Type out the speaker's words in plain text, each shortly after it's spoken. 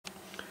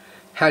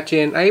How to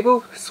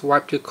enable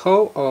swipe to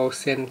call or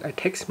send a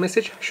text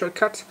message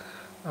shortcut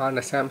on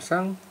the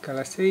Samsung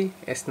Galaxy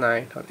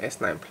S9 or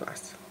S9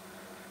 Plus.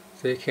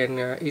 So you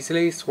can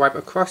easily swipe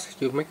across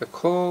to make a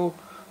call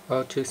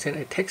or to send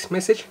a text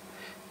message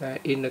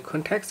in the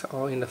contacts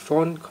or in the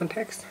phone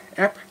contacts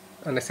app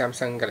on the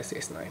Samsung Galaxy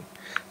S9.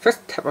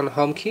 First, tap on the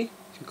home key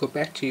to go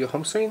back to your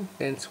home screen,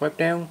 then swipe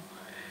down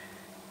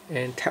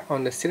and tap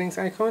on the settings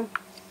icon.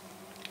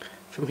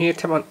 From here,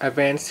 tap on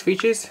advanced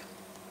features,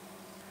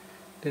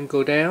 then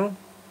go down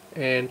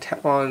and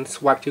tap on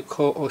swipe to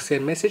call or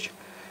send message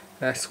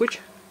switch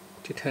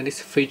to turn this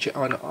feature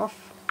on or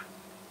off.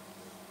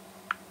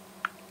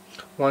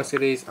 Once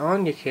it is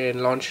on, you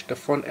can launch the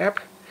phone app,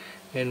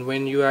 and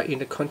when you are in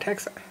the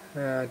contacts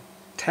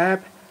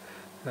tab,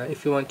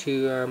 if you want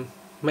to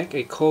make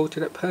a call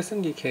to that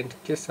person, you can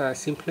just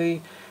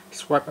simply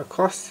swipe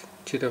across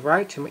to the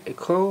right to make a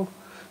call,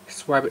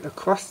 swipe it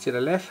across to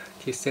the left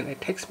to send a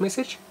text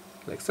message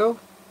like so,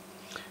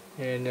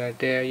 and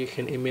there you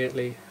can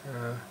immediately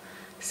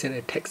send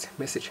a text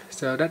message.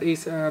 So that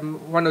is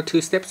 1 or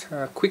 2 steps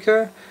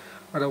quicker.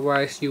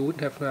 Otherwise you would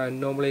have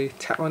normally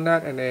tap on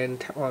that and then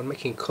tap on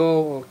making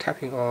call or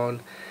tapping on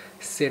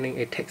sending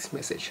a text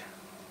message.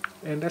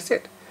 And that's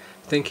it.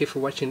 Thank you for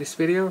watching this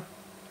video.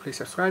 Please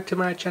subscribe to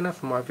my channel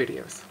for more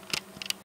videos.